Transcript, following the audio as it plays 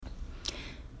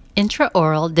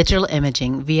Intraoral digital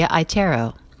imaging via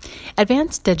iTero.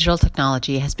 Advanced digital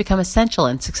technology has become essential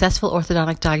in successful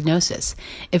orthodontic diagnosis,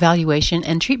 evaluation,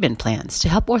 and treatment plans to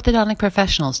help orthodontic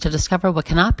professionals to discover what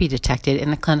cannot be detected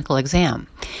in a clinical exam.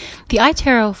 The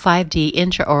iTero 5D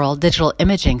intraoral digital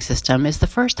imaging system is the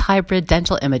first hybrid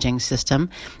dental imaging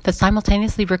system that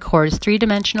simultaneously records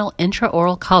three-dimensional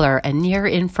intraoral color and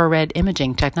near-infrared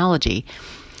imaging technology,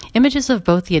 images of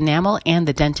both the enamel and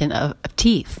the dentin of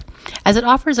teeth. As it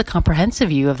offers a comprehensive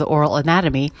view of the oral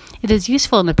anatomy, it is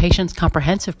useful in a patient's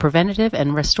comprehensive preventative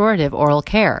and restorative oral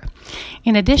care.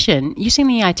 In addition, using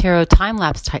the iTero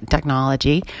time-lapse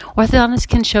technology, orthodontists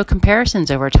can show comparisons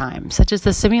over time, such as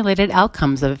the simulated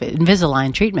outcomes of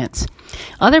Invisalign treatments.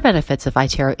 Other benefits of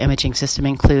iTero imaging system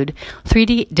include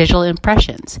 3D digital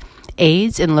impressions,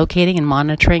 aids in locating and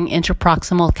monitoring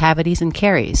interproximal cavities and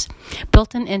caries,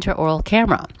 built-in intraoral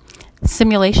camera,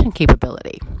 simulation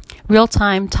capability,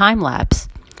 real-time time-lapse,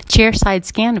 chair-side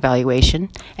scan evaluation,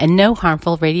 and no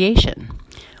harmful radiation.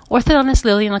 Orthodontist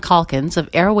Liliana Calkins of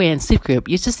Airway and Sleep Group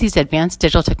uses these advanced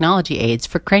digital technology aids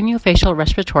for craniofacial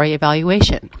respiratory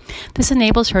evaluation. This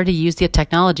enables her to use the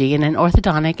technology in an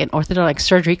orthodontic and orthodontic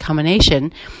surgery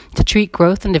combination to treat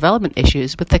growth and development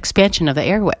issues with the expansion of the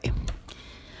airway.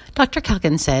 Dr.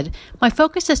 Calkins said, "My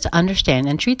focus is to understand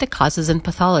and treat the causes and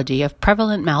pathology of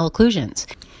prevalent malocclusions.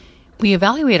 We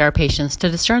evaluate our patients to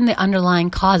discern the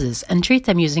underlying causes and treat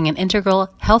them using an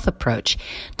integral health approach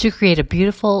to create a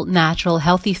beautiful, natural,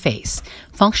 healthy face,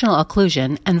 functional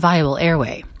occlusion, and viable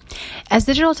airway." As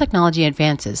digital technology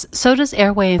advances, so does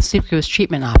Airway and Sleep Group's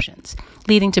treatment options,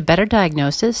 leading to better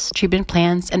diagnosis, treatment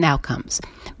plans, and outcomes.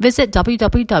 Visit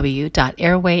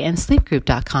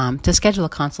www.airwayandsleepgroup.com to schedule a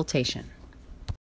consultation.